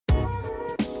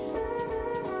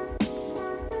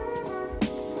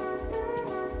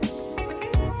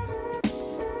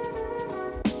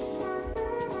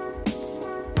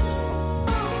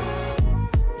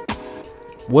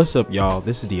What's up, y'all?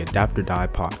 This is the Adapt or Die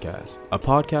podcast, a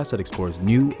podcast that explores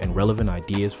new and relevant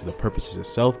ideas for the purposes of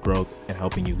self-growth and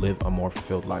helping you live a more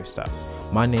fulfilled lifestyle.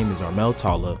 My name is Armel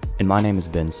Tala. And my name is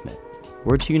Ben Smith.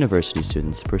 We're two university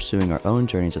students pursuing our own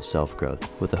journeys of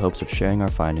self-growth with the hopes of sharing our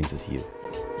findings with you.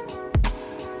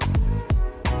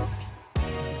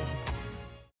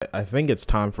 I think it's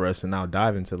time for us to now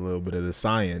dive into a little bit of the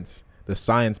science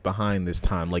behind this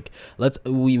time. Like,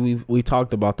 we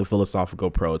talked about the philosophical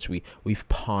approach. We've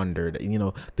pondered,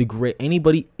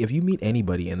 if you meet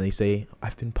anybody and they say,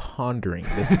 I've been pondering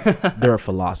this, they're a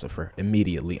philosopher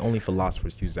immediately. Only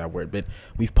philosophers use that word. But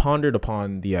we've pondered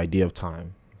upon the idea of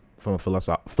time from a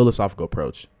philosophical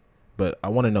approach. But I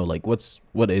want to know, like,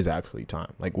 what is actually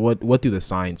time? Like, what do the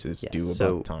sciences do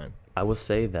about time? I will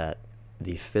say that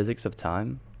the physics of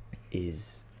time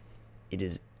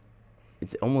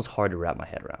it's almost hard to wrap my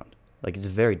head around. Like, it's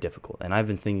very difficult. And I've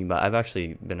been thinking about,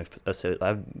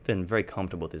 I've been very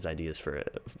comfortable with these ideas for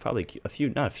probably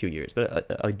not a few years, but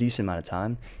a decent amount of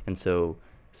time. And so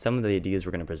some of the ideas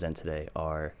we're going to present today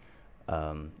are,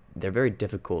 they're very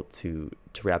difficult to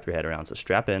wrap your head around. So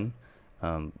strap in.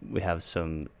 We have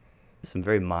some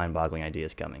very mind-boggling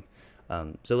ideas coming.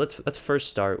 So let's first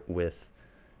start with,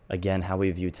 again, how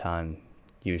we view time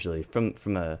usually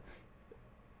from a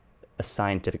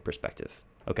scientific perspective.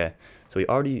 Okay, so we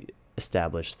already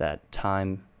established that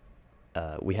time,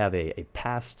 we have a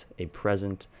past, a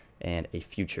present, and a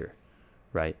future,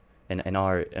 right? And in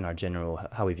our general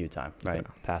how we view time, right?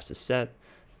 Yeah. Past is set,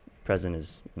 present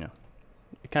is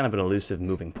kind of an elusive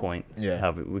moving point. Yeah.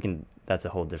 However, that's a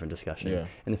whole different discussion. Yeah.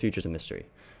 And the future is a mystery.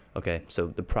 Okay, so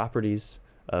the properties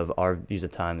of our views of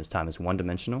time is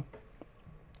one-dimensional.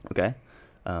 Okay,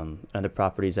 other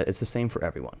properties that it's the same for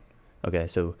everyone. Okay,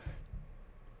 so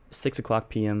 6:00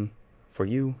 p.m. for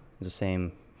you is the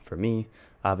same for me.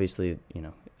 Obviously,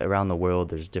 around the world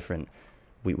there's different,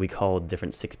 we call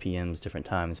different 6 p.m.s different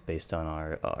times based on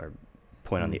our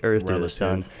point on the earth or the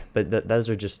sun, but those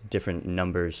are just different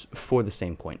numbers for the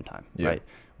same point in time. Yeah. Right?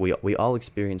 We all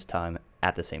experience time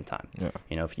at the same time. Yeah.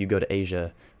 If you go to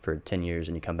Asia for 10 years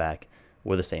and you come back,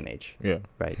 we're the same age. Yeah.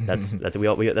 Right? That's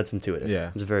intuitive.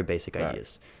 Yeah. It's very basic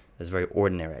ideas. It's a very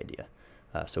ordinary idea.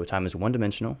 So time is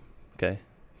one-dimensional. Okay.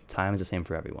 Time is the same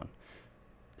for everyone.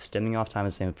 Stemming off time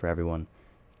is the same for everyone.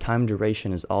 Time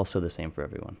duration is also the same for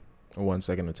everyone. 1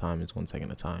 second of time is 1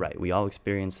 second of time. Right. We all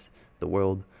experience the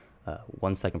world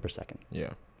 1 second per second. Yeah.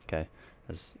 Okay.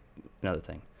 That's another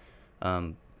thing.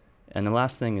 And the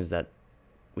last thing is that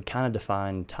we kind of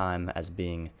define time as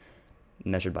being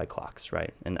measured by clocks,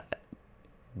 right? And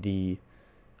the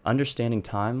understanding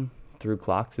time through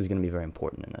clocks is going to be very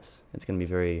important in this. It's going to be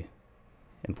very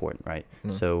important, right?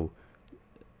 Mm. So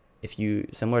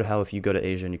similar to how if you go to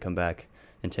Asia and you come back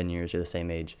in 10 years, you're the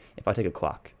same age. If I take a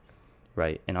clock,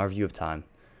 right, in our view of time,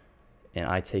 and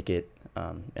I take it,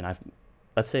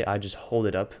 let's say I just hold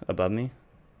it up above me,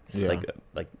 like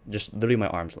just literally my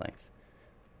arm's length.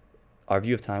 Our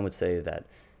view of time would say that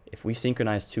if we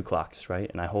synchronize two clocks, right,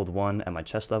 and I hold one at my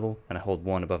chest level and I hold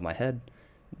one above my head,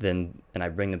 and I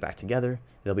bring them back together,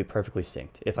 they'll be perfectly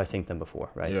synced if I synced them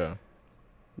before, right? Yeah.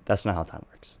 That's not how time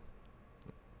works.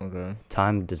 Okay.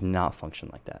 Time does not function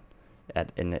like that.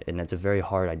 And it's a very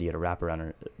hard idea to wrap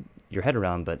around your head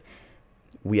around, but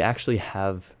we actually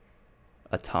have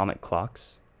atomic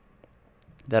clocks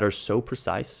that are so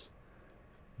precise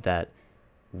that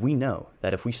we know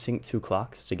that if we sync two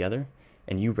clocks together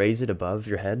and you raise it above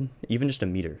your head, even just a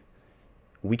meter,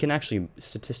 we can actually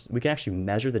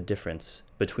measure the difference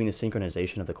between the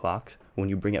synchronization of the clock when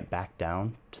you bring it back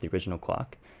down to the original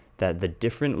clock, that the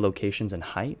different locations and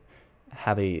height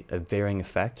have a varying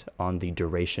effect on the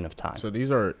duration of time. So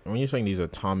when you're saying these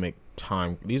atomic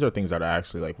time, these are things that are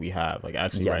actually like we have, like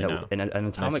actually now. And an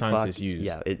atomic clock,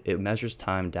 it measures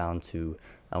time down to,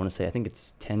 I want to say, I think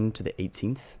it's 10 to the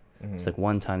 18th. Mm-hmm. It's like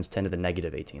 1 times 10 to the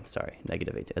negative 18th. Sorry,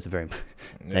 negative 18th. That's a very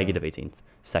negative 18th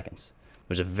seconds,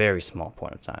 which is a very small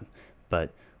point of time.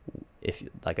 But if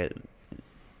like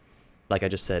I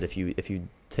just said, if you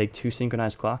take two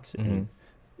synchronized clocks, mm-hmm. and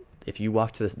if you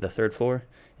walk to the third floor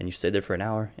and you stayed there for an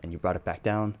hour and you brought it back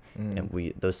down,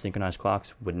 and those synchronized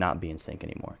clocks would not be in sync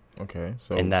anymore. Okay,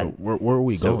 so where are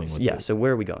we going with this? So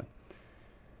where are we going?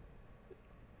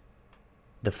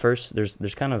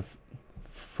 There's kind of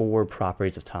 4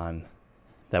 properties of time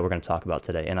that we're going to talk about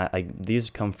today, and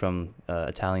these come from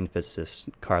Italian physicist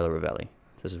Carlo Rovelli.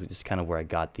 This is kind of where I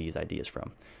got these ideas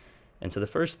from. And so the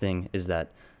first thing is that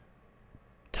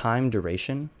time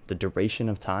duration, the duration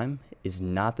of time, is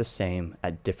not the same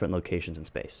at different locations in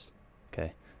space.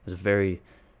 Okay,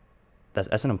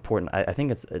 that's an important. I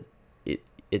think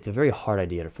it's a very hard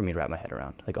idea for me to wrap my head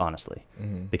around, like, honestly,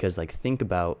 because like just think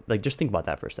about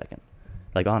that for a second,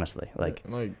 like, honestly, like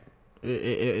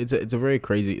it's a very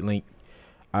crazy, like,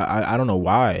 I don't know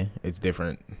why it's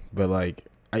different, but like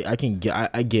I can get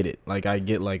I get it, like I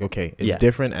get, like, okay, it's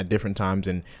different at different times,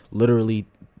 and literally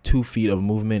 2 feet of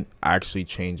movement actually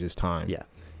changes time. Yeah.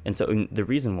 And so the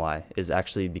reason why is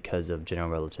actually because of general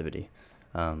relativity.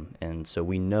 And so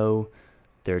we know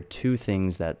there are 2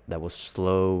 things that will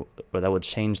slow, or that will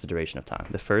change the duration of time.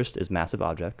 The first is massive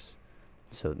objects.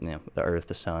 So, the Earth,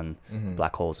 the sun,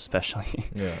 black holes especially.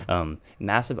 Yeah.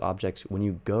 Massive objects, when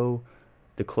you go,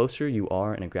 the closer you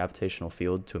are in a gravitational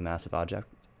field to a massive object,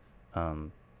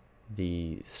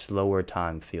 the slower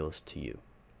time feels to you.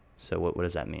 So what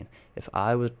does that mean? If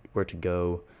I were to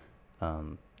go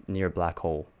near a black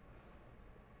hole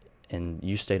and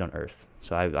you stayed on Earth,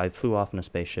 so I flew off in a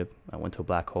spaceship, I went to a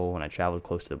black hole, and I traveled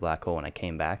close to the black hole, and I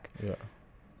came back. Yeah.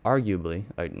 Arguably,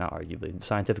 or not arguably,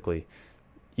 scientifically,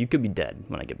 you could be dead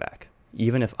when I get back.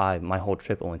 Even if my whole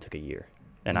trip only took a year,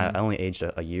 and I only aged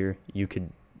a year, you could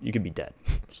be dead.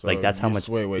 So like, that's how much.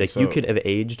 Wait, so you could have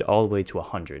aged all the way to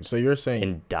 100. So you're saying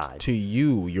and died. To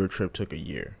you, your trip took a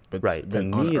year, but right. To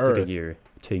me, it took a year.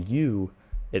 To you,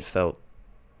 it felt.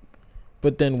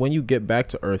 But then, when you get back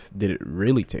to Earth, did it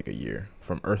really take a year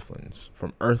from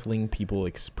Earthling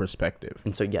people's perspective?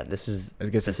 And so, this is. I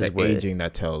guess it's the aging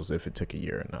that tells if it took a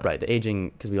year or not. Right, the aging,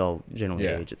 because we all generally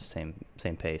age at the same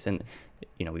pace, and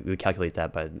we calculate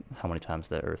that by how many times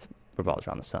the Earth revolves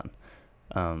around the sun.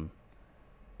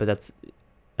 But that's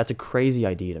a crazy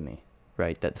idea to me,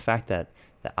 right? That the fact that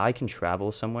I can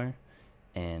travel somewhere,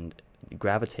 and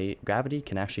gravity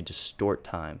can actually distort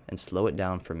time and slow it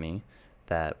down for me,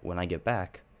 that when I get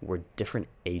back, we're different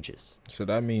ages. So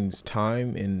that means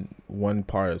time in one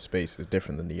part of space is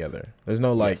different than the other. There's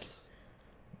no, like,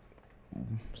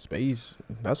 space.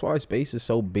 That's why space is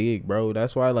so big, bro.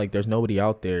 That's why, like, there's nobody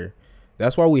out there.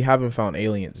 That's why we haven't found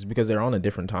aliens, because they're on a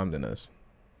different time than us.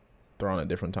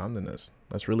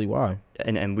 That's really why.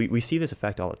 And we see this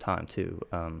effect all the time too.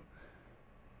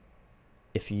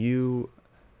 If you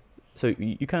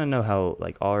kind of know how,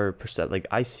 like, our like,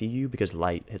 I see you because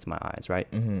light hits my eyes, right?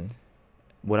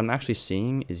 What I'm actually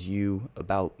seeing is you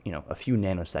about a few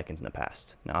nanoseconds in the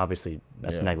past. Now, obviously,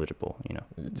 that's negligible.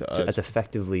 It's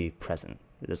effectively present.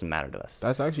 It doesn't matter to us.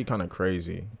 That's actually kind of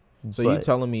crazy. So you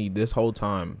telling me this whole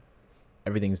time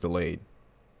everything's delayed?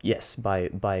 Yes, by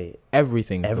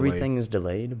everything is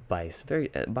delayed by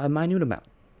by a minute amount.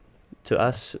 To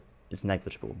us, it's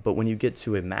negligible. But when you get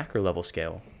to a macro level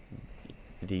scale,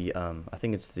 I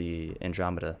think it's the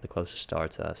Andromeda, the closest star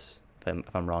to us.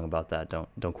 If I'm wrong about that,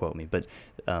 don't quote me. But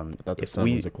I thought the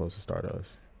sun was the closest star to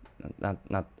us.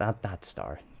 Not that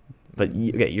star. But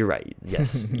you're right.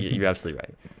 Yes, you're absolutely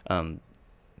right.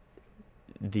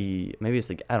 Maybe it's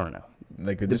like, I don't know.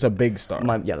 Like, it's a big star.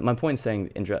 My point is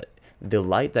saying, the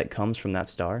light that comes from that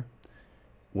star,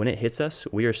 when it hits us,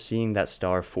 we are seeing that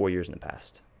star 4 years in the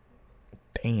past.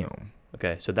 Damn.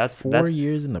 Okay, so that's 4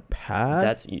 years in the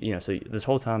past. That's so this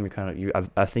whole time you're kind of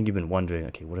I think you've been wondering,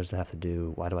 okay, what does that have to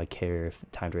do? Why do I care if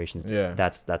time durations? Yeah.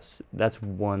 That's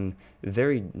one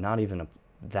very not even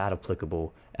that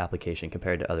applicable application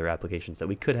compared to other applications that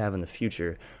we could have in the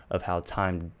future of how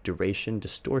time duration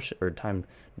distortion or time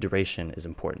duration is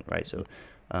important, right? So,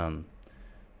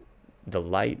 the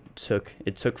light took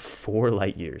 4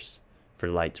 light years for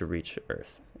light to reach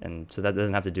Earth, and so that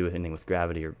doesn't have to do with anything with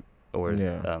gravity or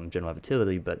general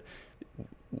relativity, but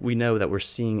we know that we're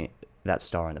seeing that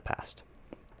star in the past.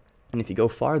 And if you go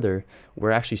farther,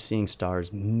 we're actually seeing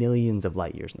stars millions of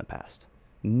light years in the past.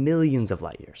 Millions of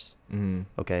light years.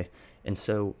 Okay? And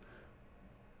so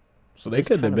they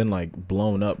could have been, like,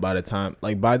 blown up by the time,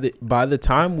 like, by the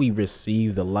time we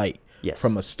receive the light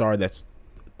from a star that's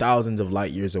thousands of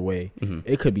light years away,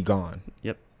 it could be gone.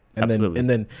 Yep. And absolutely.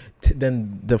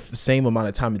 then the same amount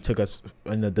of time it took us,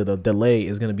 and the delay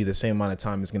is going to be the same amount of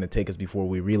time it's going to take us before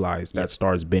we realize that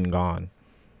star's been gone.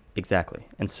 Exactly.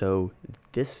 And so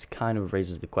this kind of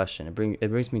raises the question. It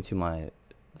brings me to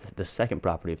the second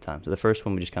property of time. So the first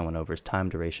one we just kind of went over is time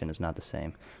duration is not the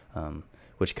same,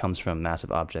 which comes from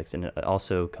massive objects, and it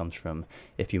also comes from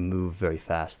if you move very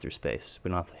fast through space. We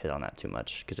don't have to hit on that too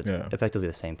much because it's effectively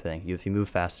the same thing. If you move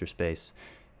fast through space,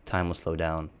 time will slow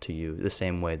down to you the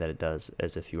same way that it does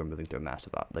as if you were moving through a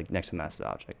massive, next to a massive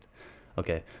object.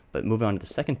 Okay, but moving on to the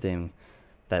second thing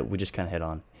that we just kind of hit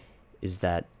on is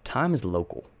that time is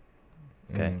local.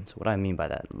 Okay, so what I mean by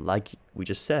that, like we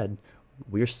just said,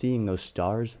 we're seeing those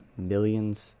stars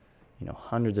millions,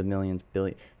 hundreds of millions,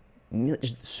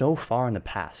 just so far in the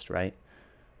past, right?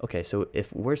 Okay, so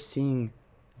if we're seeing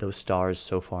those stars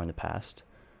so far in the past,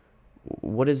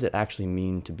 what does it actually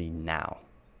mean to be now?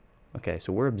 Okay,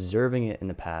 so we're observing it in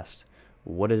the past.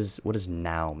 What does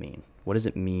now mean? What does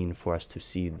it mean for us to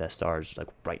see the stars like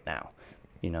right now?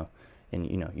 You know, and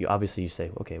you obviously you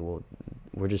say, okay, well,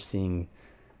 we're just seeing,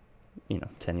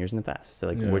 10 years in the past. So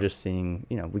like we're just seeing,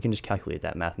 we can just calculate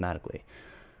that mathematically.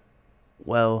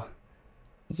 Well,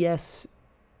 yes,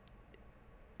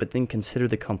 but then consider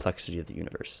the complexity of the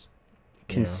universe.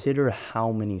 Consider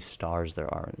how many stars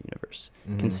there are in the universe.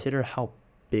 Mm-hmm. Consider how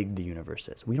big the universe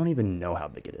is. We don't even know how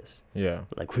big it is. Yeah.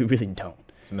 Like, we really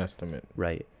don't. It's an estimate.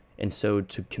 Right. And so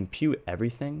to compute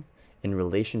everything in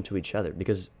relation to each other,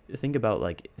 because think about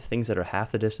like things that are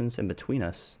half the distance in between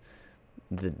us,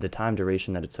 the time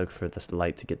duration that it took for this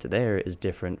light to get to there is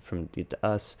different from to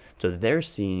us. So they're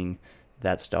seeing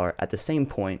that star at the same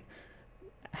point,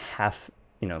 half,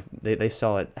 they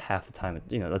saw it half the time.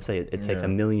 Let's say it takes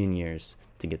 1 million years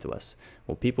to get to us.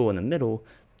 Well, people in the middle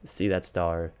see that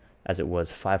star as it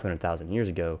was 500,000 years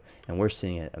ago, and we're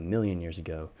seeing it 1 million years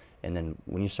ago. And then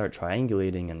when you start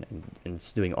triangulating and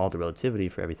it's doing all the relativity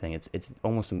for everything, it's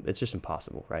just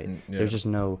impossible, right? Yeah.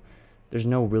 There's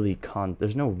no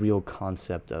real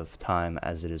concept of time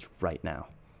as it is right now.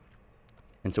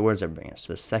 And so where does that bring us?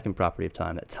 So the second property of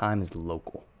time, that time is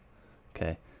local.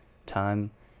 Okay,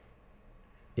 time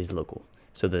is local.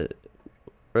 So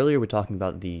earlier we're talking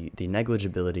about the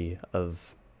negligibility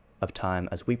of time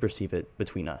as we perceive it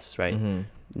between us, right?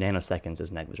 Mm-hmm. Nanoseconds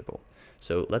is negligible.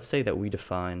 So let's say that we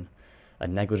define a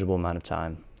negligible amount of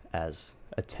time as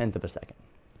 1/10 of a second.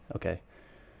 Okay.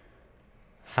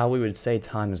 How we would say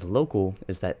time is local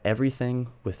is that everything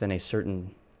within a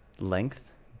certain length,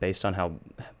 based on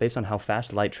how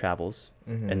fast light travels,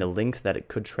 mm-hmm. and the length that it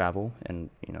could travel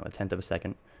in 1/10 of a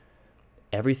second,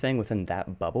 everything within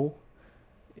that bubble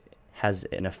has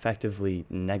an effectively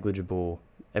negligible.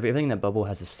 Everything in that bubble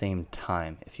has the same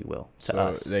time, if you will, to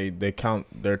us. They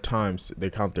count their times. They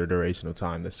count their duration of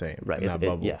time the same. Right. In that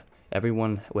bubble. Yeah.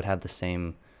 Everyone would have the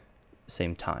same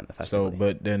time, effectively.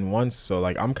 But then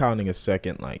like I'm counting a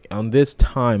second, like on this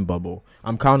time bubble,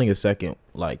 I'm counting a second,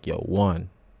 like 1,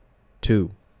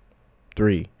 2,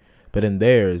 3. But in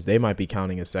theirs, they might be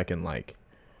counting a second like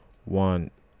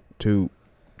 1, 2,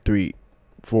 3,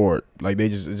 4. Like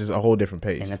it's just a whole different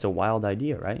pace. And that's a wild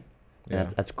idea, right? Yeah.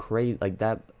 That's crazy. Like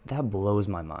that blows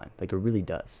my mind. Like it really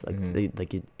does. Like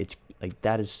mm-hmm. It's like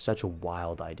that is such a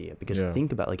wild idea, because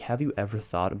think about, like, have you ever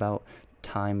thought about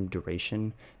time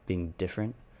duration being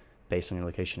different based on your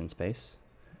location in space?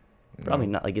 No. Probably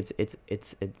not. Like it's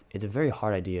a very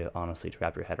hard idea, honestly, to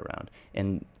wrap your head around.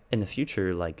 And in the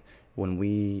future, like when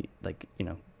we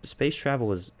space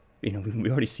travel is, we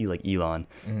already see like Elon,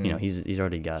 mm-hmm. He's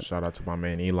already got, shout out to my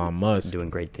man Elon Musk, doing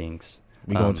great things.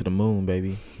 We going to the moon,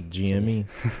 baby. GME.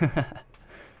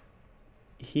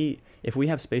 If we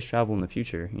have space travel in the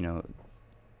future,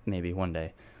 maybe one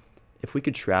day, if we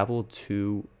could travel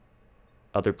to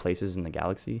other places in the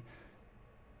galaxy,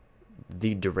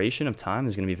 the duration of time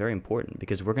is going to be very important,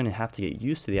 because we're going to have to get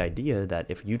used to the idea that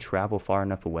if you travel far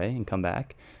enough away and come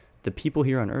back, the people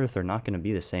here on Earth are not going to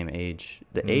be the same age.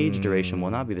 The age duration will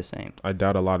not be the same. I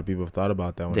doubt a lot of people have thought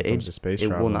about that when it comes to space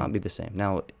travel. It will not be the same.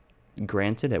 Now,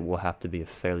 granted, it will have to be a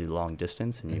fairly long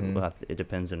distance, and mm-hmm. you will have to, it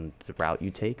depends on the route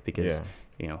you take, because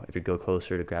if you go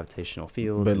closer to gravitational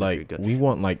fields, but like we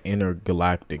want like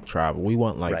intergalactic travel, we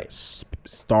want like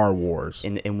Star Wars,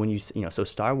 and when so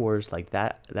Star Wars, like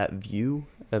that view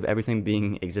of everything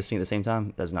being existing at the same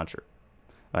time, that's not true.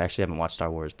 I actually haven't watched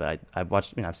Star Wars, but I've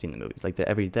watched, I've seen the movies. Like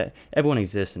everyone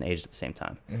exists and ages at the same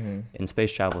time. Mm-hmm. In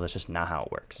space travel, that's just not how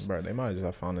it works. Right, they might just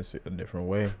have found a different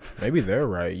way. Maybe they're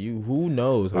right. Who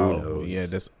knows? Who knows? Yeah,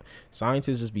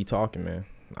 scientists just be talking, man.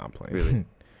 Nah, I'm playing. Really.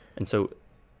 And so,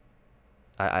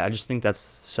 I just think that's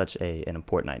such an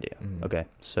important idea. Mm-hmm. Okay,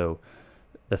 so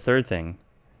the third thing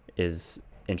is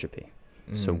entropy.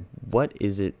 Mm-hmm. So what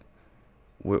is it?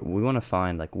 We want to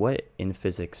find, like, what in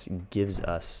physics gives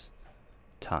us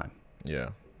time. Yeah.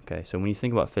 Okay, so when you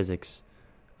think about physics,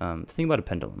 think about a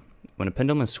pendulum. When a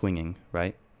pendulum is swinging,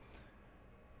 right?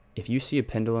 If you see a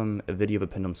video of a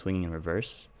pendulum swinging in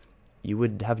reverse, you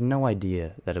would have no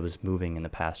idea that it was moving in the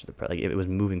past or the present. Like it was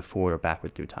moving forward or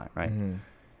backward through time, right? Mm-hmm.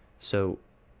 So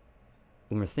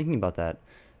when we're thinking about that,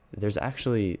 there's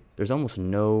almost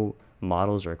no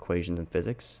models or equations in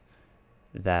physics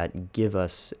that give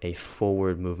us a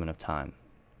forward movement of time,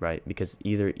 right? Because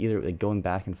either like going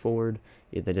back and forward,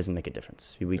 that doesn't make a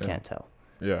difference. We can't tell.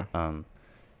 Yeah.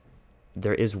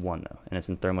 There is one, though, and it's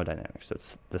in thermodynamics. So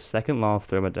it's the second law of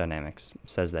thermodynamics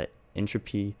says that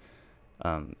entropy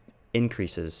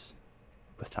increases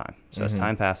with time. So as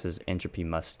time passes, entropy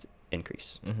must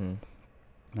increase. Mm-hmm.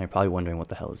 And you're probably wondering, what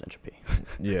the hell is entropy?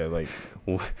 Yeah, like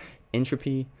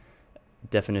Entropy,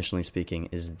 definitionally speaking,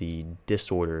 is the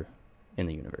disorder in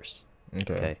the universe.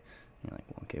 Okay. You're like,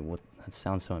 well, okay, what? That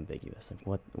sounds so ambiguous.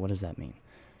 Like, what does that mean?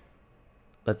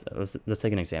 Let's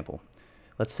take an example.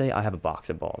 Let's say I have a box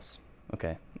of balls.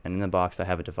 Okay, and in the box I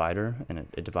have a divider, and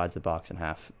it divides the box in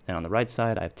half. And on the right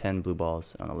side I have 10 blue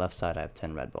balls, and on the left side I have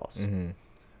 10 red balls.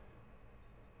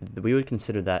 We would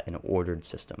consider that an ordered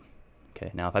system.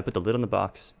 Okay. Now, if I put the lid on the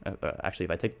box, actually,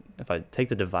 if I take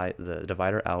the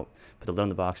divider out, put the lid on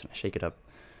the box, and I shake it up,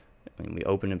 and we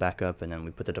open it back up, and then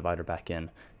we put the divider back in,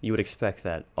 you would expect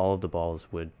that all of the balls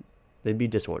they'd be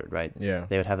disordered, right? Yeah.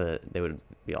 They would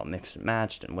be all mixed and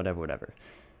matched and whatever.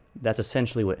 That's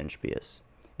essentially what entropy is.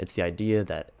 It's the idea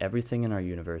that everything in our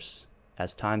universe,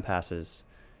 as time passes,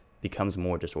 becomes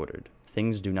more disordered.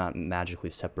 Things do not magically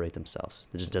separate themselves.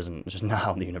 It's just not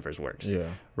how the universe works. Yeah.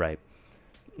 Right.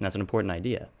 And that's an important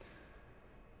idea.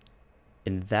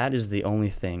 And that is the only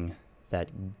thing that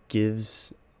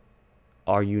gives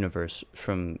our universe,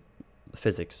 from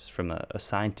physics, from a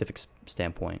scientific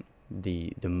standpoint,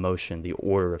 the motion, the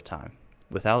order of time.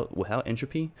 Without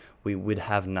entropy, we would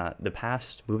have not the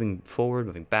past moving forward,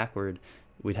 moving backward.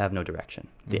 We'd have no direction.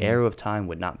 The arrow of time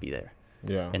would not be there.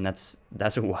 Yeah. And that's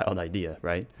a wild idea,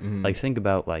 right? Mm-hmm. Like, think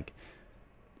about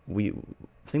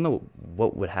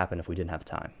what would happen if we didn't have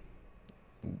time.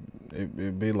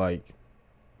 It'd be like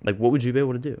what would you be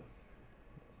able to do?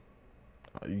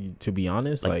 To be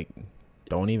honest,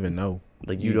 don't even know.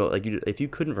 If you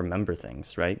couldn't remember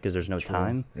things, right? Because there's no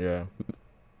time. Yeah.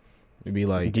 It'd be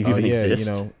like, do you even exist?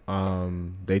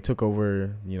 They took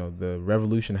over. The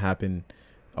revolution happened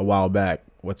a while back.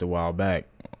 What's a while back?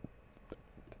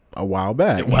 A while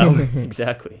back. Well,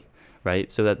 exactly, right?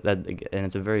 So that and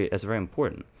it's very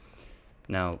important.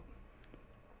 Now,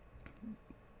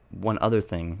 one other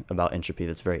thing about entropy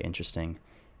that's very interesting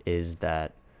is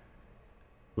that,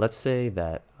 let's say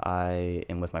that I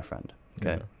am with my friend.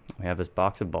 Okay, we have this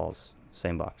box of balls,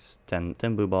 same box, 10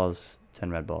 blue balls,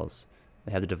 10 red balls.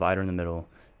 They have the divider in the middle.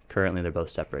 Currently, they're both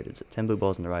separated. So 10 blue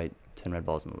balls on the right, 10 red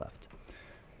balls on the left.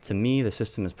 To me, the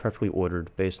system is perfectly ordered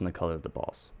based on the color of the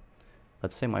balls.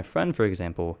 Let's say my friend, for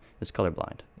example, is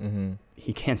colorblind. Mm-hmm.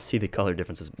 He can't see the color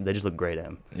differences. They just look gray to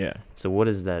him. Yeah. So what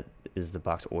is that? Is the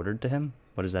box ordered to him?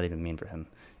 What does that even mean for him?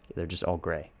 They're just all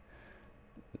gray.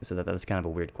 So that's kind of a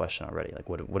weird question already. Like,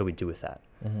 what do we do with that?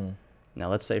 Mm-hmm. Now,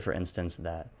 let's say, for instance,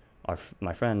 that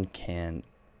my friend can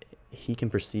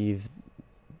perceive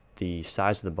the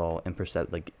size of the ball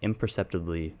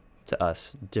imperceptibly to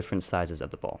us, different sizes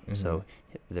of the ball. Mm-hmm. So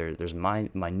there's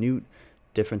minute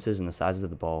differences in the sizes of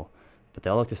the ball, but they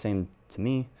all look the same to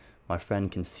me. My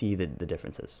friend can see the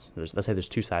differences. Let's say there's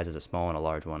two sizes, a small and a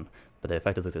large one, but they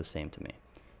effectively look the same to me.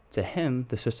 To him,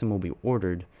 the system will be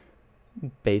ordered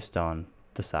based on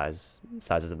the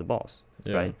sizes of the balls,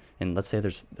 right? And let's say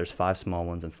there's 5 small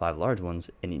ones and 5 large ones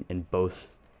in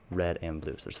both red and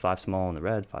blue. So there's 5 small in the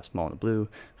red, 5 small in the blue,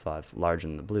 5 large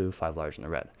in the blue, 5 large in the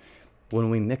red. When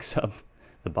we mix up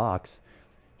the box,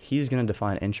 he's going to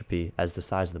define entropy as the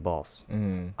size of the balls.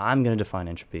 I'm going to define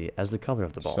entropy as the color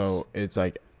of the balls. So it's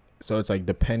like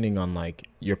depending on like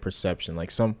your perception.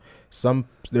 Like some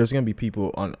there's going to be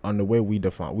people on the way we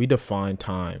define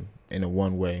time in a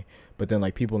one way, but then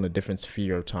like people in a different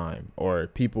sphere of time, or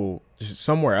people just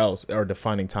somewhere else are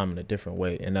defining time in a different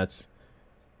way, and that's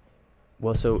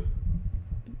well. So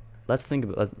let's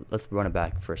run it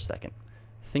back for a second.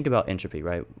 Think about entropy,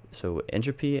 right? So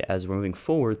entropy, as we're moving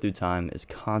forward through time, is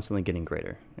constantly getting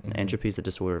greater. And entropy is the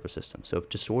disorder of a system. So if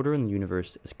disorder in the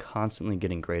universe is constantly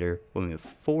getting greater when we move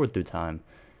forward through time,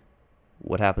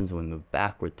 what happens when we move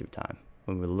backward through time?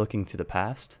 When we're looking to the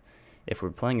past, if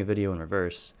we're playing a video in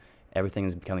reverse, everything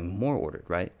is becoming more ordered,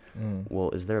 right?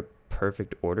 Well, is there a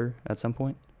perfect order at some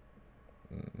point?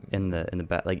 In the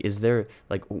back, like, is there,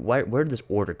 like, where did this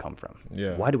order come from?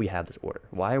 Yeah. Why do we have this order?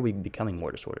 Why are we becoming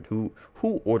more disordered? Who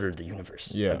ordered the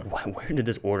universe? Yeah. Like, where did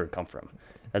this order come from?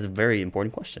 That's a very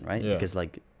important question, right? Yeah. Because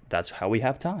like that's how we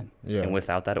have time. Yeah. And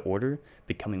without that order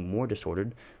becoming more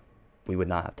disordered, we would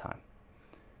not have time.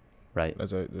 Right.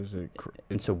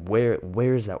 And so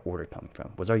where is that order coming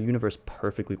from? Was our universe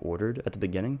perfectly ordered at the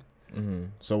beginning?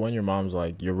 So when your mom's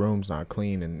like, your room's not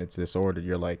clean and it's disordered,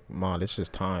 you're like, Mom, it's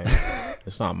just time.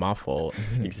 It's not my fault.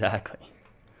 Exactly.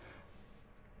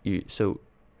 So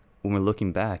when we're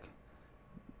looking back,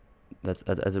 that's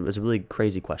a really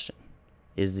crazy question.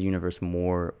 Is the universe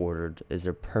more ordered? Is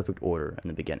there perfect order in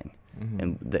the beginning?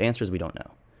 And the answer is we don't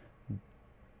know.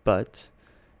 But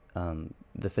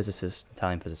the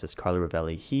Italian physicist Carlo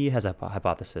Rovelli, he has a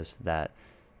hypothesis that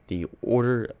the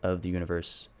order of the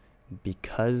universe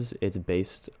because it's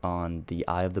based on the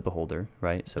eye of the beholder,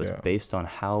 right? So it's based on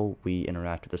how we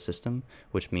interact with the system,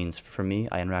 which means for me,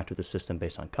 I interact with the system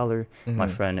based on color. My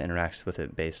friend interacts with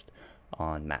it based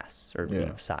on mass or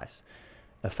size.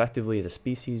 Effectively, as a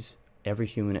species, every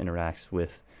human interacts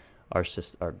with our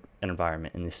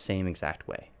environment in the same exact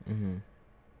way.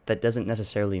 That doesn't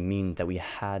necessarily mean that we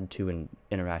had to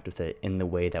interact with it in the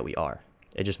way that we are.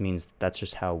 It just means that's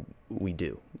just how we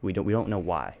do. We don't know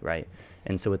why, right?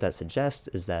 And so what that suggests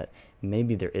is that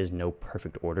maybe there is no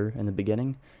perfect order in the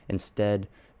beginning. Instead,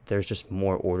 there's just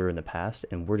more order in the past,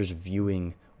 and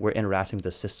we're interacting with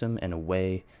the system in a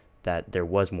way that there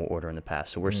was more order in the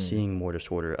past. So we're seeing more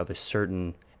disorder of a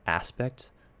certain aspect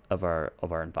of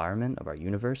our environment, of our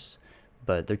universe,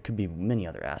 but there could be many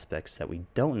other aspects that we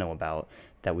don't know about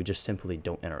that we just simply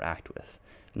don't interact with.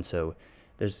 And so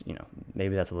there's,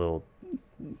 maybe that's a little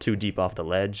too deep off the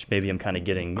ledge. Maybe I'm kind of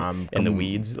getting in the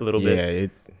weeds a little bit. Yeah,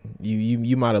 it's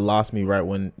you might have lost me right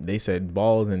when they said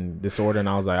balls and disorder, and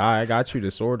I was like, I got you,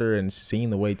 disorder and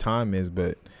seeing the way time is,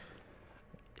 but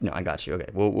no, I got you. Okay,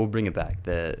 we'll bring it back.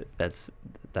 That is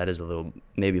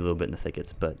maybe a little bit in the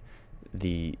thickets, but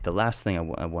the last thing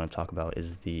I want to talk about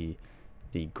is the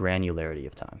granularity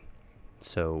of time.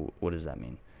 So what does that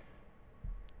mean?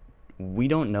 We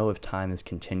don't know if time is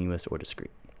continuous or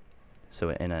discrete. So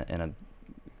in a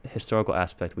historical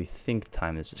aspect, we think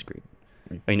time is discrete.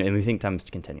 And we think time is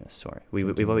continuous. Sorry,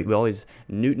 we always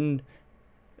Newton,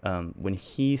 when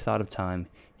he thought of time,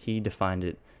 he defined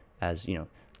it as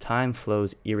time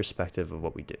flows irrespective of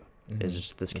what we do. It's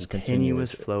just this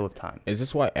continuous flow of time. Is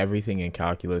this why everything in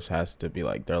calculus has to be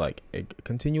like, they're like a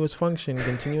continuous function,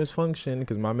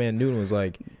 because my man Newton was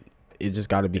like, it just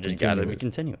got to be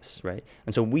continuous, right?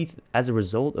 And so as a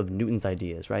result of Newton's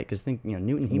ideas, right? Because think,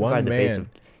 Newton, he provided the base of.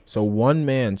 So one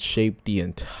man shaped the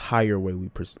entire way we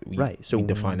right. So we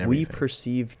define everything. We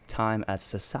perceive time as a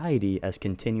society as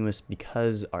continuous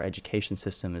because our education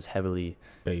system is heavily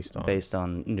based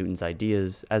on Newton's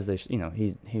ideas. As they,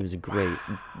 he was a great,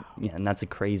 and that's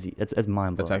that's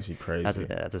mind blowing. That's actually crazy.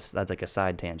 That's like a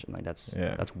side tangent. Like that's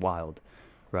wild,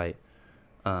 right?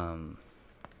 But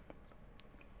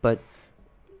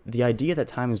the idea that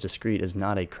time is discrete is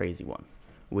not a crazy one.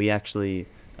 We actually,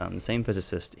 the same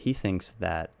physicist, he thinks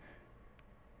that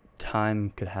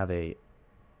time could have a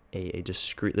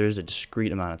discrete, there's a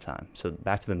discrete amount of time. So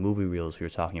back to the movie reels we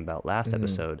were talking about last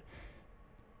episode,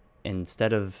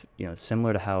 instead of,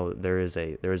 similar to how there is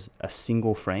a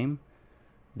single frame,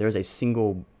 there's a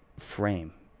single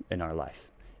frame in our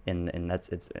life. And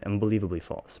it's unbelievably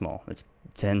small. It's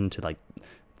 10 to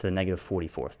the negative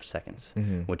 44th seconds,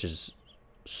 which is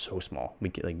so small.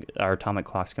 Our atomic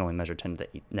clocks can only measure 10 to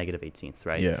the negative 18th,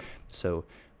 right? Yeah. So,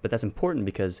 but that's important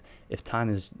because if time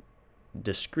is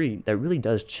discrete, that really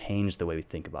does change the way we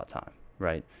think about time,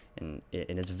 right? And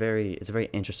it's a very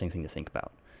interesting thing to think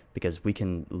about, because we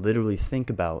can literally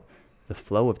think about the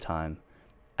flow of time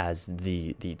as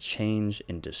the change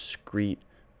in discrete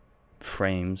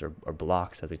frames or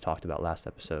blocks, as we talked about last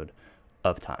episode,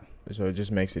 of time. So it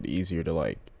just makes it easier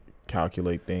to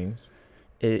calculate things.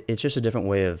 It's just a different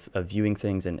way of viewing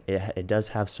things, and it does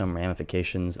have some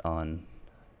ramifications on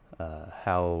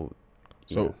how.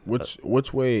 So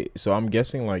which way? So I'm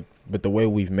guessing but the way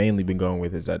we've mainly been going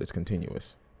with is that it's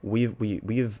continuous. We've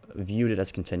viewed it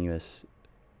as continuous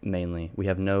mainly. We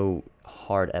have no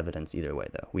hard evidence either way,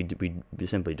 though. We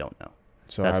simply don't know.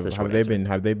 So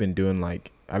have they been doing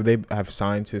have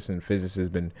scientists and physicists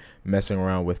been messing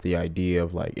around with the idea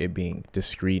of it being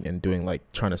discrete and doing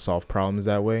trying to solve problems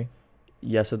that way?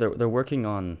 Yeah, so they're working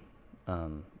on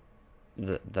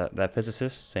that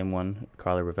physicist, same one,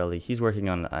 Carlo Rovelli. He's working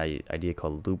on an idea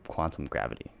called loop quantum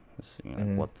gravity.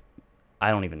 What I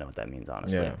don't even know what that means,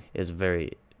 honestly. Yeah. It's a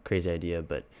very crazy idea,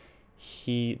 but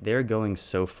they're going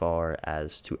so far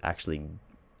as to actually,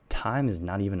 time is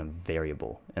not even a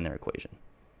variable in their equation.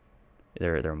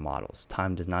 Their models.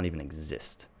 Time does not even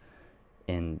exist.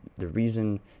 And the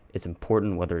reason it's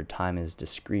important whether time is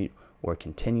discrete or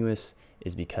continuous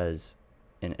is because,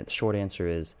 and the short answer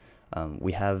is,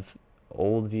 we have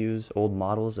old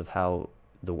models of how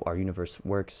our universe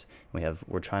works.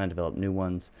 We're trying to develop new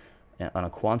ones on a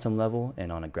quantum level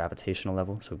and on a gravitational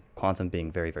level. So quantum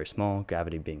being very, very small,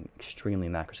 gravity being extremely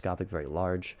macroscopic, very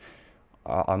large.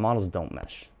 Our models don't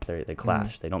mesh. They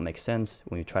clash. They don't make sense.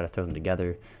 When we try to throw them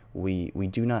together, we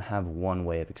do not have one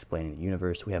way of explaining the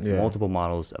universe. We have multiple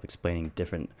models of explaining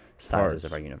different sizes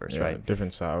of our universe, right?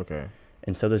 Different size, okay.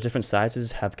 And so those different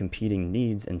sizes have competing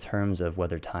needs in terms of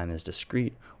whether time is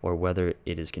discrete or whether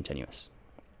it is continuous.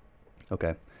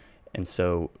 Okay. And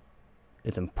so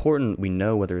it's important we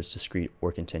know whether it's discrete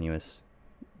or continuous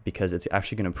because it's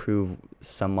actually going to prove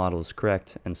some models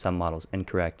correct and some models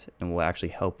incorrect, and will actually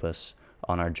help us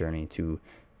on our journey to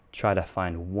try to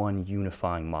find one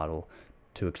unifying model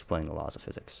to explain the laws of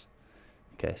physics.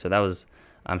 Okay, so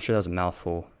I'm sure that was a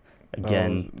mouthful.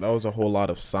 Again, that was a whole lot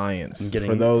of science. Getting,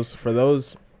 For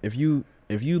those, if you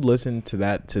listen to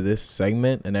this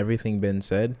segment and everything been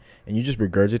said, and you just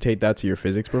regurgitate that to your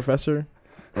physics professor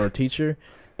or teacher,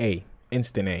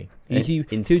 instant A. He'll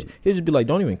just be like,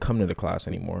 don't even come to the class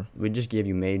anymore. We just gave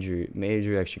you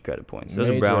major extra credit points. Those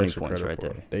are brownie points right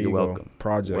there. There You're welcome. Go.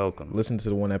 Project. Welcome. Listen to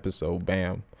the one episode.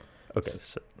 Bam. Okay,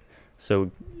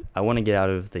 so I want to get out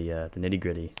of the nitty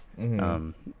gritty,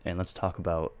 Mm-hmm. and let's talk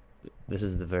about this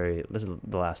is the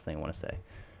last thing I want to say.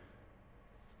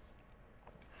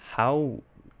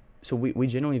 So we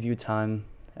generally view time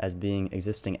as being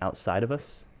existing outside of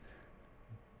us,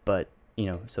 but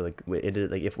so like it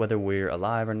is, like if whether we're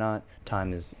alive or not,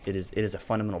 time is a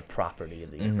fundamental property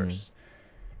of the universe.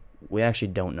 We actually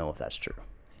don't know if that's true,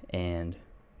 and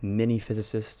many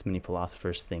physicists, many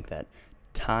philosophers think that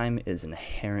time is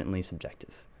inherently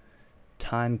subjective.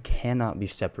 Time cannot be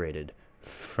separated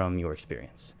from your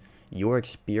experience. Your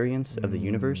experience of the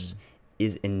universe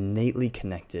is innately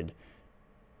connected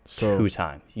to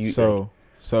time.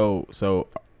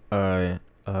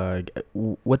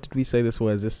 What did we say this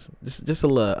was? This just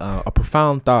a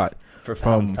profound thought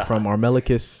from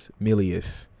Armelicus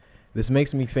Milius. This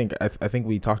makes me think. I think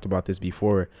we talked about this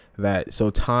before. That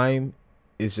time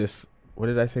is just. What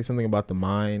did I say? Something about the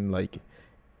mind. Like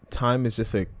time is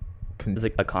just it's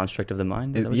like a construct of the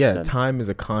mind. Is that what yeah, you said? Time is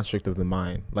a construct of the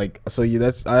mind. Like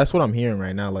that's what I'm hearing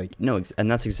right now. Like no,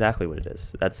 and that's exactly what it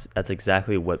is. That's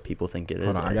exactly what people think it is.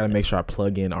 Hold on, I gotta make sure I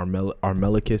plug in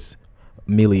Armelicus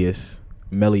Milius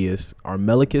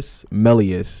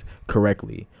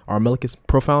correctly.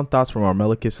 Profound thoughts from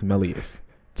Armelicus Milius.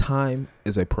 Time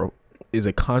is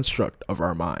a construct of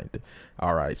our mind.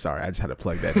 All right, sorry, I just had to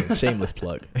plug that in. Shameless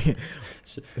plug.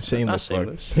 Shameless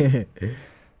plug.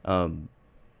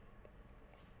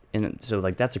 And so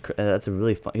like that's a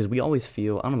really fun, because we always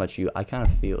feel, I don't know about you, I kind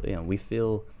of feel, we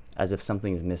feel as if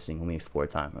something is missing when we explore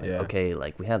time, right? Yeah. Okay,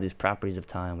 like we have these properties of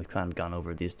time, we've kind of gone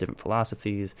over these different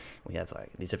philosophies, we have like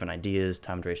these different ideas,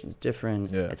 time duration is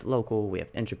different, it's local, we have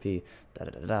entropy,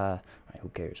 right, who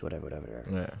cares, whatever.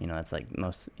 That's like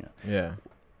most, Yeah.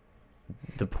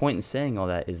 The point in saying all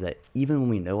that is that even when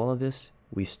we know all of this,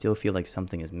 we still feel like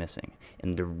something is missing.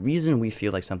 And the reason we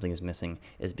feel like something is missing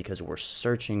is because we're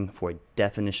searching for a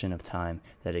definition of time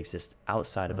that exists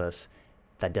outside of us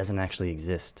that doesn't actually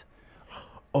exist.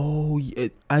 Oh,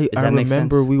 I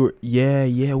remember we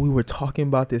were talking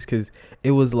about this because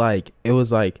it was like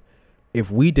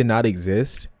if we did not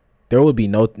exist, there would be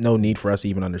no need for us to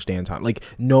even understand time. Like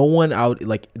no one out,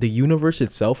 like the universe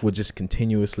itself would just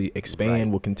continuously expand, right.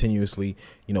 Will continuously,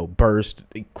 burst,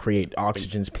 create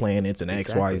oxygen's planets and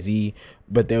exactly. XYZ.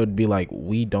 But they would be like,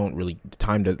 we don't really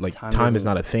time is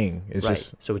not a thing. It's right.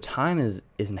 just so time is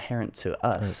inherent to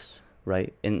us,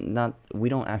 right? And we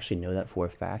don't actually know that for a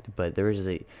fact, but there's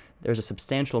a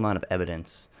substantial amount of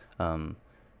evidence to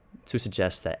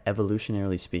suggest that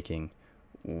evolutionarily speaking,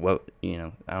 I don't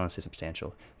want to say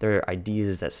substantial. There are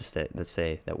ideas that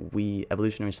say that we,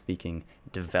 evolutionarily speaking,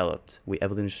 developed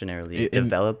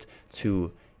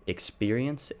to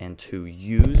experience and to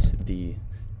use the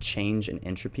change in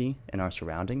entropy in our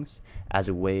surroundings as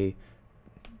a way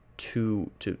to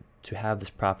have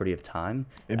this property of time.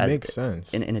 It makes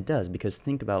sense. And it does, because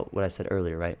think about what I said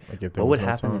earlier, right? Like what would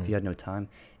happen if you had no time?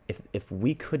 If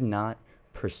we could not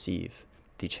perceive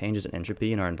the changes in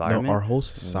entropy in our environment, our whole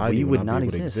society would not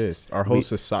exist. Our whole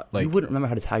society, you wouldn't remember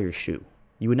how to tie your shoe.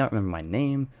 You would not remember my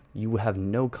name. You would have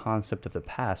no concept of the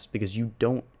past because you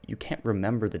can't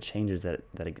remember the changes that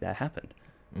happened.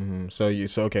 Mm-hmm.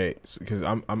 Because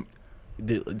I'm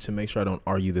to make sure I don't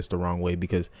argue this the wrong way,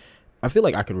 because I feel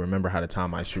like I could remember how to tie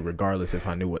my shoe regardless if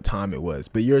I knew what time it was.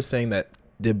 But you're saying that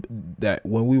that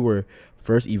when we were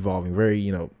first evolving,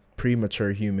 very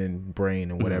premature human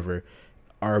brain and whatever.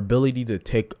 Our ability to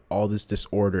take all this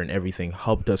disorder and everything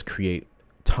helped us create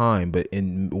time, but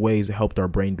in ways it helped our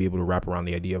brain be able to wrap around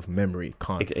the idea of memory.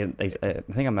 I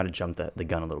think I might have jumped the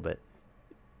gun a little bit.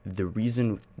 The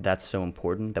reason that's so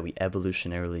important, that we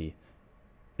evolutionarily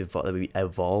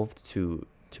evolved to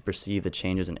perceive the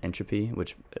changes in entropy,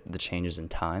 which the changes in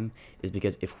time, is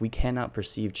because if we cannot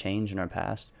perceive change in our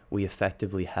past, we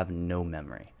effectively have no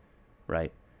memory,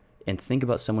 right? And think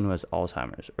about someone who has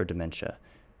Alzheimer's or dementia.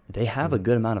 They have a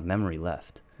good amount of memory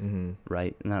left,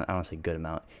 right? And I don't say good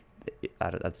amount.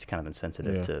 That's kind of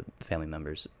insensitive to family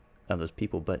members of those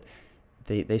people, but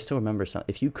they still remember some.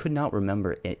 If you could not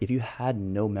remember, if you had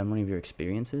no memory of your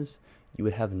experiences, you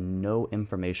would have no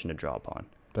information to draw upon.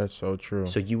 That's so true.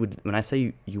 So you would, when I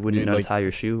say you wouldn't know to tie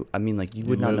your shoe, I mean like you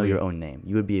would not know your own name.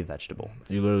 You would be a vegetable.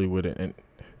 You literally wouldn't. And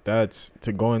that's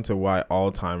to go into why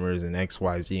Alzheimer's and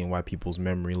XYZ and why people's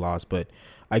memory loss. But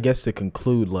I guess to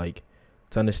conclude, like,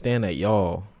 to understand that,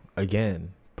 y'all,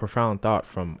 again, profound thought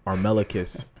from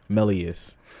Armelicus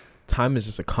Melius, time is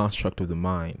just a construct of the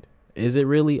mind. Is it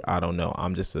really? I don't know.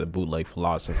 I'm just a bootleg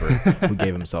philosopher who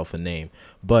gave himself a name.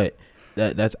 But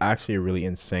that's actually a really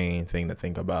insane thing to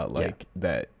think about. Like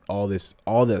that all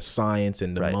the science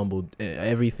and the mumbled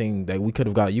everything that we could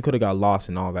have got, you could have got lost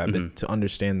in all that. Mm-hmm. But to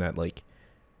understand that, like,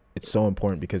 it's so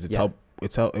important because it's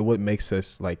what makes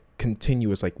us like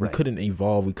continuous. Like we couldn't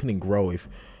evolve, we couldn't grow if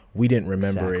we didn't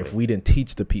remember, if we didn't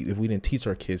teach if we didn't teach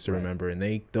our kids to remember. And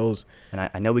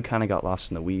I know we kind of got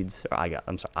lost in the weeds. Or I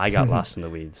got lost in the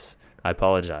weeds. I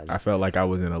apologize. I felt like I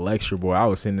was in a lecture, boy. I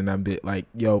was sitting in that bit like,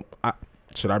 yo,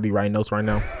 should I be writing notes right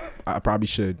now? I probably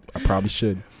should.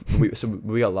 So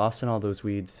we got lost in all those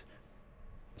weeds,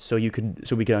 so we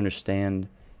could understand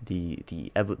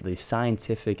the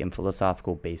scientific and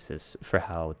philosophical basis for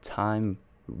how time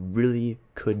really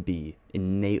could be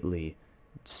innately,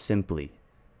 simply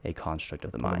a construct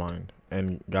of the mind.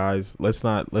 And guys, let's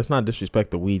not disrespect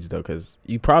the weeds though, because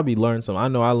you probably learned some. I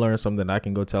know I learned something that I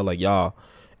can go tell like y'all.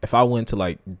 If I went to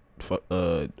like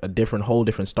a whole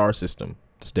different star system,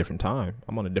 it's a different time.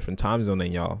 I'm on a different time zone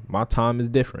than y'all. My time is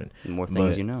different. The more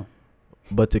things you know.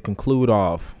 But to conclude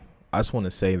off, I just want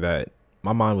to say that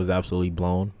my mind was absolutely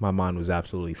blown. My mind was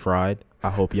absolutely fried.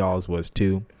 I hope y'all's was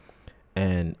too.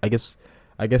 And I guess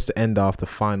to end off, the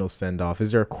final send off,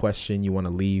 is there a question you want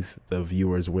to leave the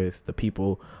viewers with, the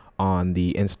people on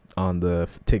the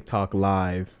TikTok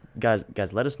live? Guys,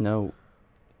 let us know.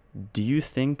 Do you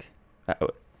think,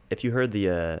 if you heard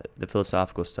the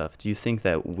philosophical stuff, do you think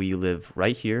that we live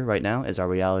right here, right now? Is our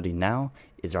reality now?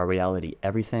 Is our reality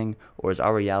everything? Or is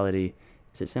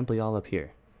it simply all up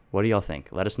here? What do y'all think?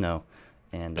 Let us know.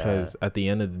 And because at the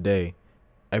end of the day,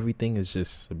 everything is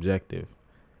just subjective.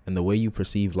 And the way you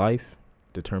perceive life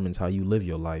determines how you live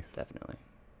your life. Definitely.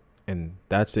 And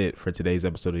that's it for today's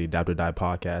episode of the Adapt or Die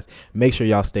podcast. Make sure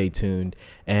y'all stay tuned.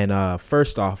 And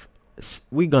first off,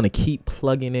 we're gonna keep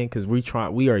plugging in because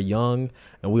we are young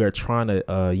and we are trying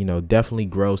to definitely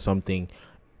grow something.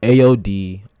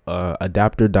 AOD,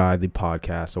 Adapt or Die, the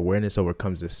podcast, awareness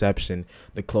overcomes deception,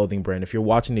 the clothing brand. If you're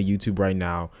watching the YouTube right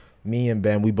now, me and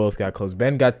Ben, we both got clothes.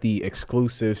 Ben got the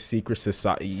exclusive Secret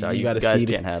Society. Sorry, you guys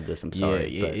can't have this. I'm sorry.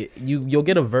 Yeah, you'll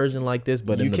get a version like this,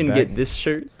 but you can get this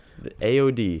shirt, the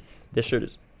AOD. This shirt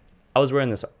is. I was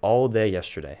wearing this all day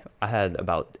yesterday. I had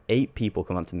about 8 people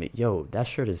come up to me. Yo, that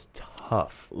shirt is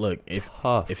tough. Look,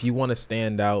 if you want to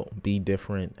stand out, be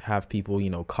different, have people,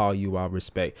 call you out,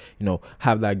 respect,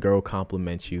 have that girl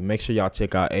compliment you. Make sure y'all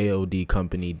check out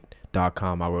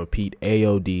AODcompany.com. I'll repeat,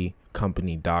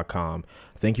 AODcompany.com.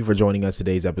 Thank you for joining us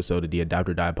today's episode of the Adapt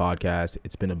or Die podcast.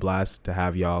 It's been a blast to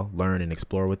have y'all learn and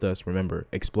explore with us. Remember,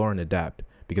 explore and adapt,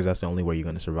 because that's the only way you're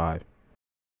going to survive.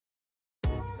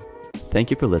 Thank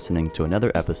you for listening to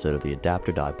another episode of the Adapt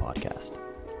or Die podcast.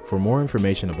 For more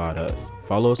information about us,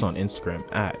 follow us on Instagram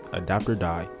at Adapt or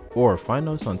Die, or find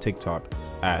us on TikTok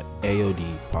at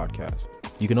AOD Podcast.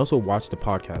 You can also watch the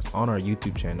podcast on our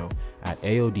YouTube channel at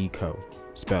AOD Co,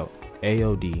 spelled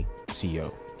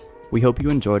AODCO. We hope you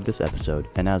enjoyed this episode,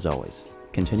 and as always,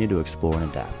 continue to explore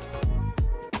and adapt.